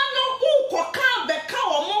woman no who can be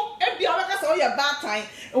calm, and be able to say your bad time,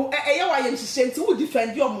 and she who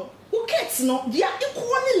defend your mom. Who gets no, they are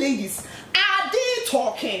equally ladies. Are they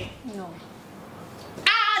talking? No.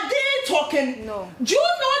 Are they talking? No. Do you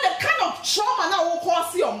know the kind of trauma now will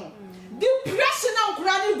cause you? Depression now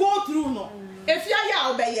granny go through no. If you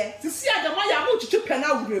are obey, to see the way I want you to pen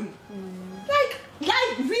out room.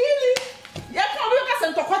 Like really? You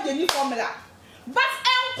can't look at the new formula. But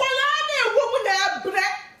I'm calling a woman that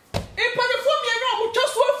bread. If I form you know,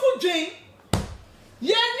 just one food drink.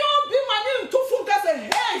 You know, be my name to focus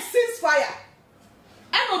and hey, ceasefire.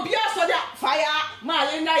 And be also that fire. Maa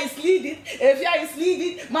Linda is leading. Afia is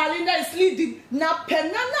leading. Maa Linda is leading. Now,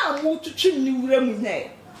 penana mo to chimney room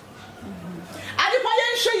ne.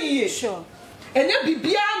 I show you. Sure. And then be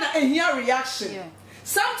beyond and hear reaction. Yeah.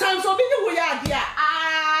 Sometimes obi ni wo ya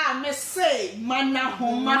dia me say mana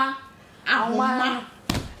homa ahoma.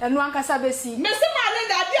 Enu ankasa besi. Me say Maa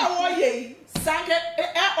Linda dia wo ye. Sanke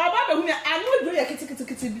oba be hu me anu do ye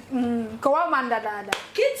kiti bi. Ko wa manda dada.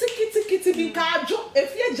 Kiti bi ka adwo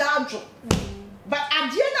efie ja adwo. But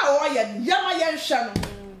adie na wo ye yama ye hwe no.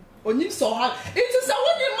 Onim so ha. It is a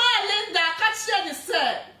woni Maa Linda ka share the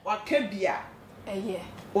say wa kebia.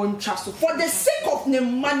 On chaso for the sake of the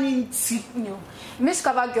money. No. Miss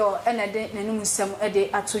Cavagio and a day Nenum Sam a day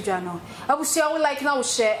at Sujano. I will say I would like now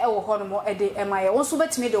share our Honomo a day am I also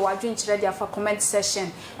bet me the drink ready for comment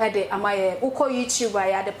session at the am I Uko YouTube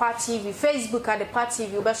at the party TV, Facebook at the party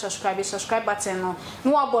TV, best subscribe button no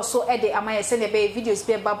aboso at the am I send a videos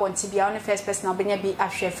be bab on TV on the first person I'll be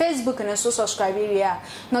share Facebook and also subscribe area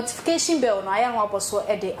notification bell no I am aboso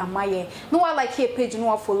at the am I no I like here page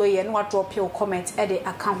no follow you no drop your comment at the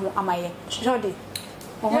account am I Jody.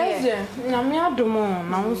 Yes, Nyame adom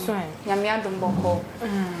na wonso Nyame adom boko.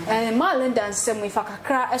 Maa Linda nsem ifa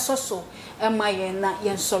kakra esoso emaye na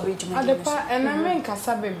yen sorry djuma. Adepa ename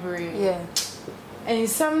nkasa bebre. Yeah.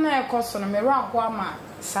 Ensem na ekoso no me ra ho ama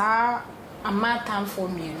saa amatan for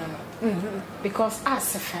me no. Because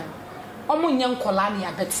asefem. Omo nya nkola na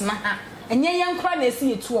ya betena ha. Enye yankra na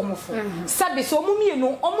esi yetu omofo. Sabe so omo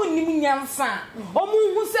mienu omo nim nyansa.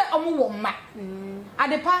 Omo hu se omo wo ma.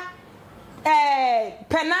 Adepa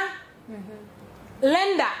Penna,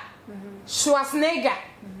 Linda, Schwarzenegger,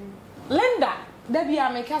 Linda. Debbie,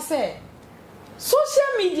 I make her say,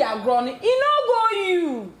 social media grown, you know go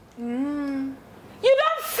you. You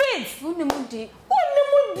don't fit. Unimudi.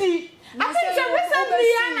 I think so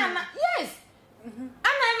recently, Anna. Yes.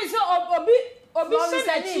 Anna is obi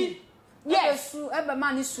Sɛxy. Yes. Ebe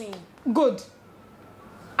man is swing. Good.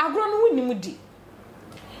 I grown unimudi.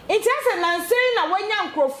 It has an answering na when young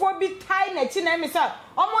crofo be tie na chi na me say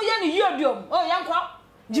omo ye ni yodium oh yankwa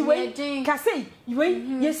jiwe ka say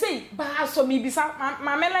you say ba so me bisa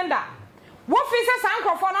ma Linda what face san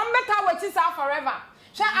crofo no better wait sa forever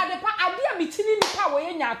sha adepa ade a mitini nipa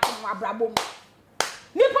we nya atom abrabom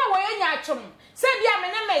nipa we nya atom say bia me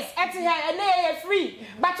na mes ete here na free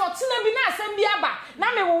but otina bi na asem bi aba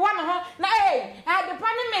na me wo no ho na adepa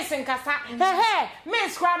ne mes nkasa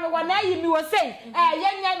mes kwa me wa na yi mi wo say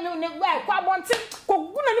yenya me ne kwa bonti ko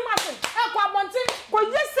guna ni masen kwa bonti ko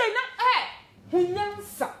yesay na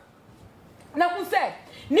hunyansa na ku say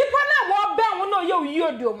nipa na wo ben wo no ye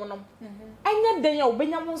yiodio mo no anya den ya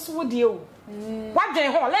obenya mo so wo de o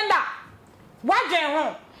wadwen ho Linda wadwen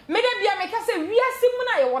ho me de bia me ka say wiase mu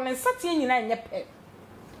na ye wo ne nsatie nyina nye pe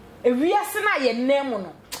wiase na ye nemu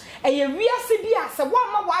no eye wiase bia se wo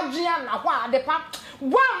ma wadwen na ho adepa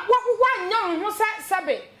wa nya ho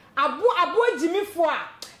sebe abo agimifo a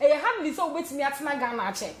eye handle so obetimi atena Ghana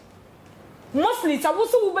ache mostly ta wo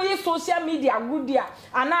so wo be social media goodia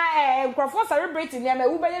ana nkrofo celebrate ne ma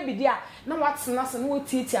wo be bidia na watena se na wo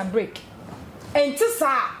titia break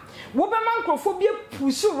entisa wo be man nkrofo bi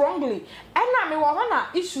push wrongly na me wo ho na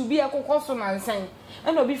issue bi ekokoso na nsen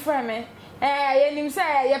na obi frɛ me ye nim se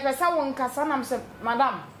ye pesa wo nkasa na me se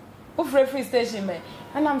madam wo free station me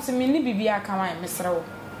na me se me ni bibia aka wan me sere wo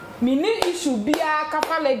me ni issue bia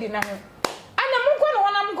kafa lady na ho ana munko no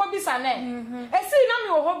wana munko bisa ne esi na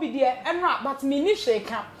me wo ho bi de enra but me ni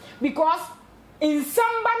sheka because in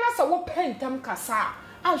samba na se wo pentam kasa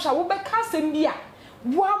ansha wo be kasa mbia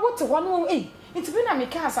wo wote wono it be na me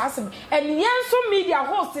kasa asem and yenso media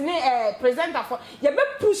host ni presenter for ye be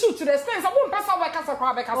push you to the extent wo mpesa wo kasa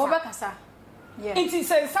kwa be kasa yeah it is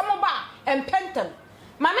some ba and pentam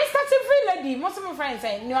my Mr. Free lady most of my friends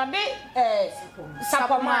say you are the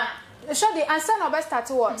sapoma Shadi answer no best start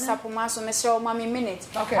what sapuma so me share mama minute.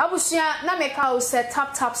 Abusua na me ka o say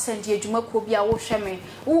tap send ye dwuma ko bia wo hwe me.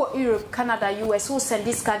 Wo Europe, Canada, US wo send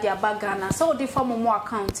this card ya Ghana. So the form mo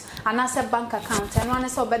account and as a bank account and one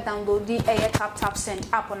so be download the tap send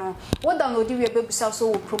app no. Wo download we be bisa so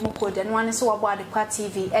wo promo code and one so wo Adepa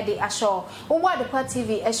TV e dey assure. Wo Adepa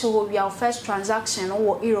TV e show we our first transaction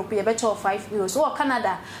wo Europe e be cho €5. Wo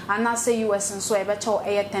Canada and as a US and so e be cho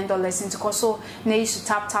 $10 into koso na use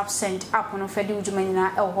tap send up on Fedi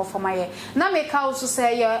Ujumana El for my na make house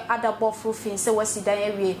say your other buffalo fin say was dan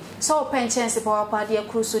awie so pension se power party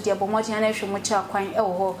cruise dia bomoji na hwe mocha kwan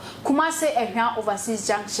ho kuma se ehwa overseas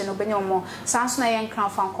junction obenyomo sanso na yen crown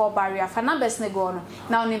fan call barrier fa numbers ne go no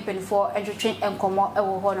na oni penifo edwetwe enkomo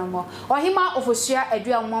ho no mo ohima ofosua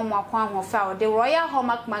adua mommo akwan ho fa the Royal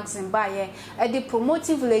Hallmark magazine buy the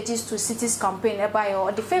promoting villages to cities campaign e buy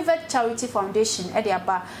or the favorite charity foundation e dey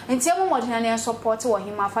aba entiamo modern na support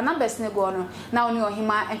ohima fa numbers ne go no na oni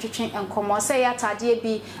ohima entwetwe enkomo say ya tade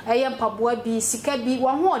bi eye mpaboa bi sika bi wo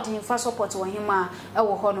ho odin fa support ohima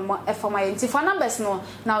ho no mo e fama enti fa numbers no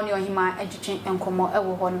na oni ohima entwetwe enkomo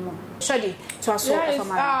ho no mo shodi to aso e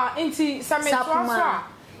fama enti sametwa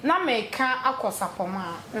na meka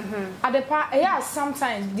akosapoma adepa eya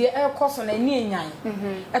sometimes the ekoso na ni enyan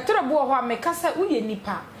etorebo ho ameka sa uye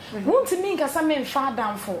nipa wuntimi nkasa me mfa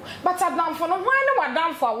adamfo but adamfo no hwan ne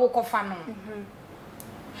wadamfo awokofa no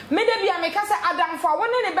me de bia meka sa adamfo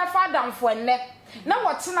awone ne befa adamfo enne na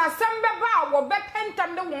wotena sembeba wo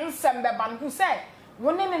bepentam de won sembeba no se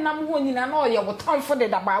wone ne nam ho nyina na oye wotamfo de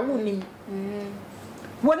daba wonim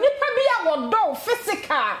woni pa bia wodo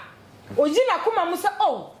physical ojina kuma mu se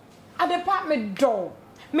oh adepa me do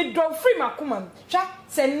free makuma hwa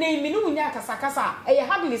se nei me no nya kasakasa eye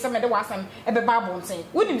hardly se me de wasam e be babonten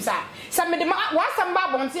wonim sa se me de wasam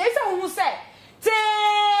babonten e se hu se te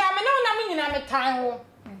amene na me nyina me tan ho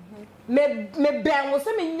me ben wo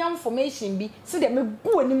se me nya information bi se de me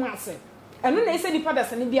gu anim ase eno na e se nipa da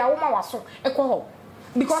se ne bia wo ma waso e ko ho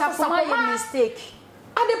because some mistake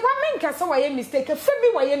adepa me nka se wa ye mistake fa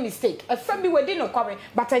bi wa ye mistake fa bi we di no kware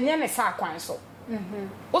but anya ne sa kwan so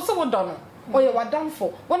also wo do no oye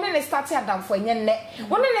wadamfo wona ne start adamfo enye nne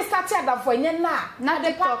wona ne start adamfo enye na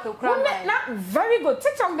TikTok na very good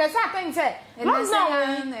TikTok there's a thing say not now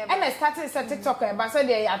and started say TikTok but say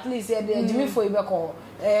they at least they Jimmy for ibe ko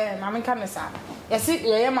na me kan sa yes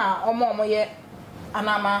ye ma omo ye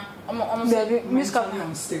anama omo musical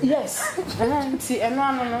yes ti eno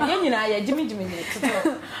ano no ye nyina ye Jimmy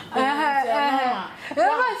TikTok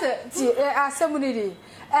ti asemuni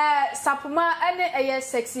sapuma ene eye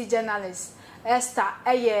Sɛxy Journalist Esther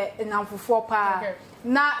eye namfofo pa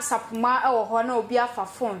na sapuma ewo ho na obi afa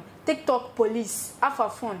phone TikTok police afa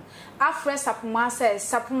phone afre sapuma say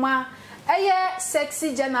sapuma eye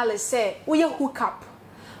Sɛxy Journalist say uye hook up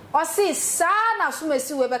o si sa na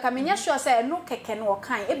sumesi we beka menya sure say no keke no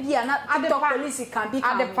kan e bia na TikTok police can be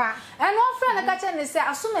adepa and one friend ka che ne say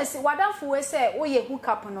asumesi wadamfo we say uye hook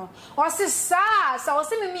up no o si sa o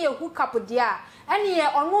si me ye hook up dia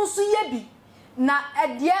eniye onu nso ye bi na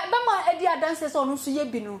edie bema edie dance so onu nso ye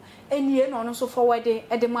bi no eniye no onu nso forward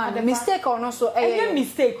e man mistake onu nso eye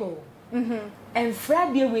mistake o and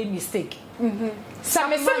Friday we mistake sa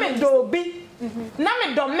me se me do bi na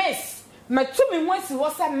me do miss me to me wansi wo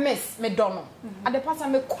say miss me do no adepa sa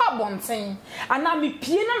me kwa bonten ana me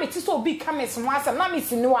pie na me ti so obi cameras mo asa na me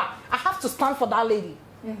sinu a I have to stand for that lady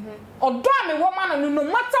odo me woman no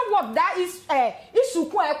matter what that is issue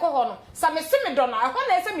ko e ko ho no sa me se me do na ho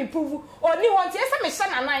na se me prove oni ho nti se me hye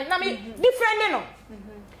na nan na me different no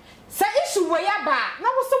sa issue we ya ba na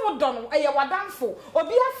wo se wo do no e ye wadamfo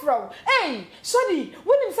obi afro sorry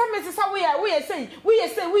wonim sa me se sa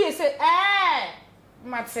we say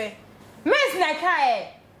mate miss na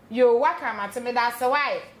kai yo waka mate me da se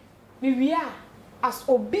why me wia as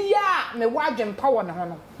obia me wadwen power ne ho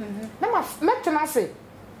no na ma metena se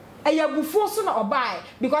ayabufu so na obai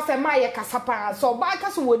because e ma ye kasapa so obai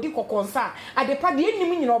kaso wodi kokonsa adepa de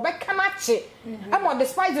enim nyina obeka na che am on the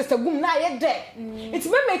spices the gum na ye de it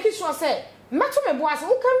may make sure say meto me boase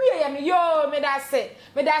wo kan wie ye no yo me da se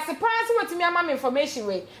pass wetimi ama me information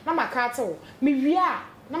we na makate wo me wia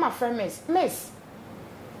na ma friend miss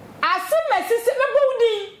asimesi se me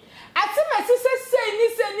bodi asimesi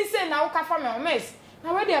se ni se na wo ka fa me miss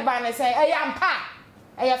na we de ba na say ayampa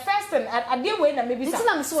aya first and ade we na maybe say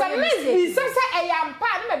miss say ayampa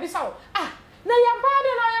na maybe say na yampa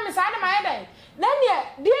de na ya me say na ma ye den na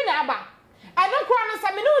ne de na aba I don't cry and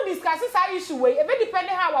say me no discuss this issue way. It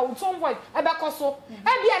depending how I would tone voice. I be koso. E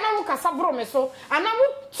bia na wo kasa bro me so. And na wo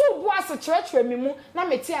two boas church we me mu na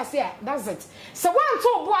me tia say that's it. So one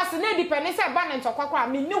two boas na depending say ban and tokwa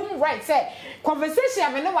me ni hu right say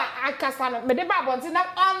conversation me no wa akasa no me de ba bonti na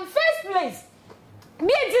on first place.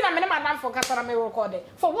 Me enti na me madam for kasa na me record it.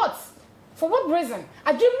 For what? For what reason?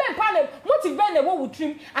 I dream men pale motivate the wo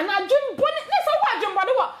trim and I dream boni na so wa dream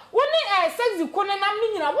boni wa woni sexy kone na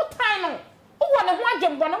me nyina what time no wo na ho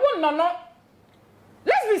dream boni wo no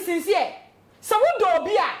let's be sincere so wo do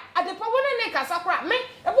obi a adepa woni ne kasa kra me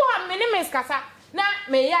ebo ha me ne mes kasa na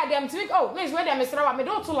me ya dem to oh me we dem mesra wa me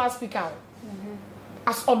do to last speaker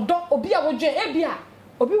as odo obi a wo dwe e bia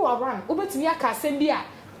obi wa run obetimi aka asem bia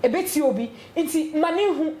ebeti obi nti mane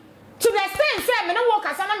hu to the extent say me no work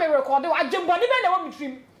as na me record o ajembo ni be na wo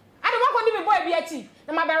mitrim ade wo ko ni me boy bi ati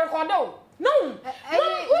na ma be record o no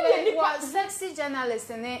Sɛxy Journalist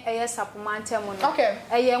ne sapomante mu no okay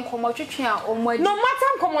nkomo twetwe a omo adi no matter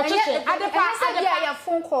nkomo twetwe ade pa ya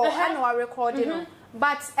phone call and wa record no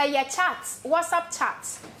but chat WhatsApp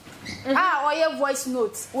chat or your voice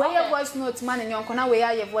note where your voice note man and your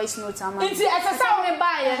where your voice note am nti esesa me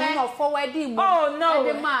buy no forwarding oh no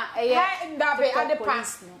ade ma ndabe ade pa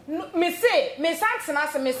me say me na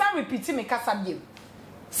say me repeat me kasa biem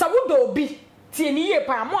sabudo obi tie ni ye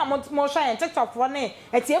pa mo hwa yen TikTok for ne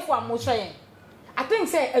etiefo am hwa yen I think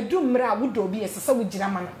say adumra wodo obi esesa wo gira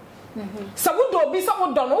ma no sabudo obi so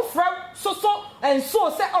wodo no fra so and so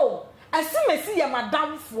say oh asimesi ye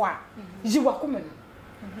madam fo a yiwa komen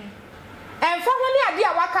and for when the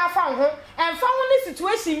waka found her, and found the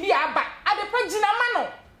situation be aba at the pagina mano.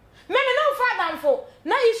 Many no father for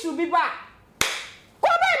now you should be back.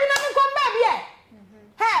 Come baby, now come back here.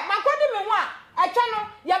 Hey, my me one, I channel,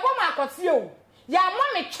 ya boma cotio. Ya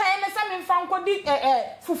mommy China, some in Franco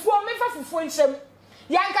fufu me for fufu.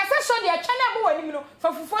 Yankasa show the channel boy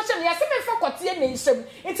for fufu, ya semi for cotia nation.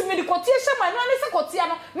 It's me the quotation, my non is a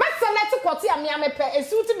cotiano, master letter cotia me a pair, and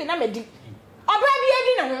suit me na medi. Or baby,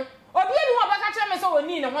 I didn't. Obi eni wo baka kire me so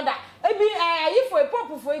woni ne ho da ebi yifo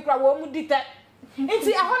epop fo ikra wo mu dite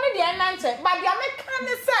nti aho ne de nante ba dia me kan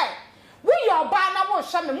ne say wo yo ba na wo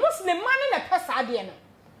hwe me muslim man ne pesa de no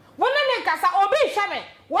wona ne kasa obi hwe me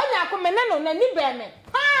wonya ko me ne no na ni be me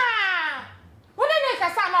ha wona ne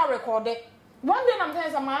kasa na record one day I'm telling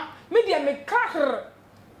sama me dia me kahre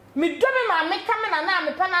me do me ma me kamera na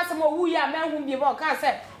me pa na asem owu ya me hu bi ba o ka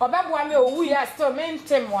say obeboa me owu ya still me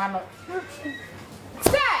ntem wa no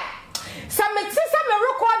say some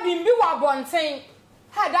recording be wa bonten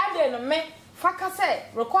had that day no me faka say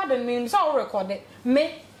recording me so record it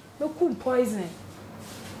me cool poison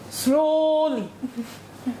slowly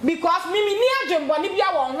because me ni adwembo ni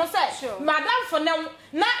bia wo ho say madam for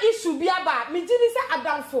na issue bia ba me gidi say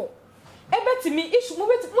adam for ebetimi issue mo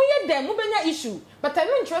ye dem mo benya issue but I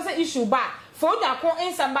mean say issue ba for da ko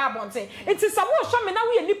insamba abonte it is some show me na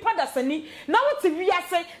we nipa da sani na wo ti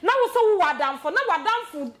wiase na wo so wo adam for na wadam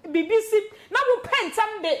for BBC na wo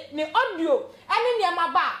pentam de ne audio ene ne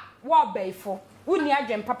ma ba wo beifo wo ni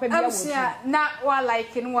adwen papa bia wo na wa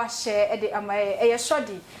like no wa share e de amaye e ye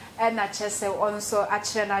shodi na chese onso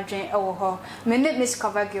akire na adwen e wo ho me ne Miss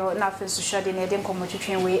Cover Girl na fe so shodi na e de nkomo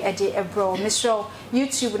twetwen we e de ebro me show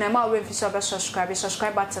YouTube na ma we fi so be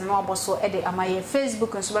subscribe button no aboso e de amaye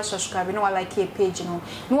Facebook nso be subscribe no wa like e page no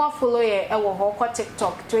wa follow ye e wo ho ko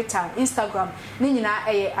TikTok Twitter Instagram ni nyina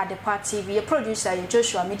e Adepa TV ye producer ye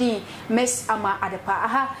Joshua Midi Miss Ama Adepa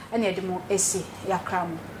aha e na e de mo esi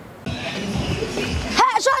yakram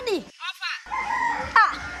hey shodi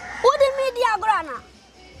who the media grana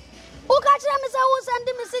Ukachira mi se wo send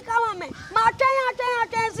mi sika ma me ma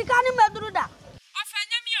atwen sika ni medruda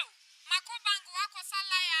ofanya mi o mako bank wa ko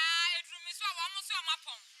salaya edru mi so wa mo so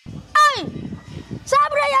mapon ai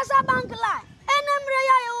sabre ya sa bank line enemre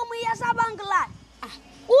ya ye wo mu ya sa bank line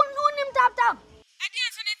unim tap edi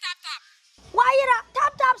anso ni tap wayira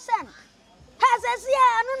tap send hese si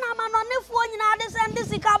anu na ma no ne fuo nyina de send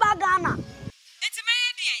sika ba Ghana enti me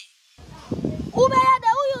ye de ube ya de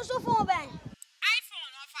u Yusufu ben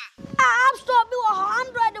App Store be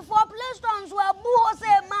 100 for Play Store so abu ho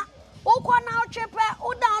say ma ukọ na chepe u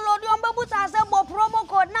download yon bebu sa say bo promo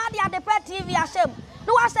code na dia Adepa TV asem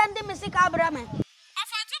no wa send me sika bra me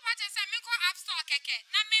ofantu pa che say me ko App Store keke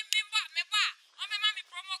na me ba o me ma me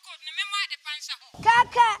promo code ne me mo Adepa nsha ho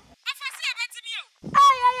keke afasi abetimi o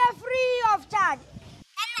ay free of charge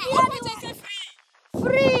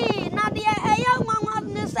free na dia eya nwanwa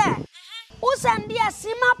ne say usandi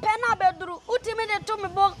asima pena bedru utimi de to me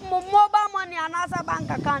mobile money anasa bank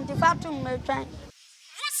account fatum me twan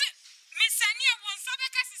wose me sani e won sabe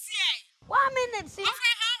ka sisi e 1 minute si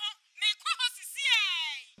ofe ha ho me ko ho sisi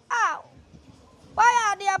e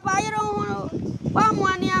papa yero wa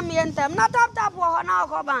mwani amientem na tap wo na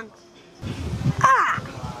ko bank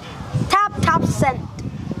tap send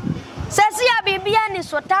sesi ya bibia ni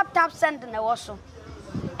so tap send na wo so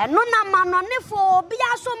eno na manonefo obi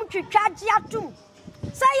asom twitwaje atum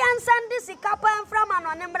say yan send sika pa enfra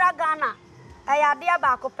manone mbra Ghana ayade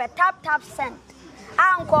ba ko pe tap send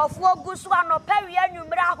ankofo ogusu anopa wi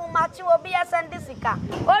anwumra ahomachi obi send sika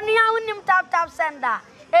oni awunim tap sender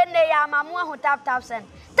ene ya mamu ahu tap send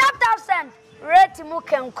rate mu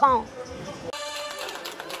kenkon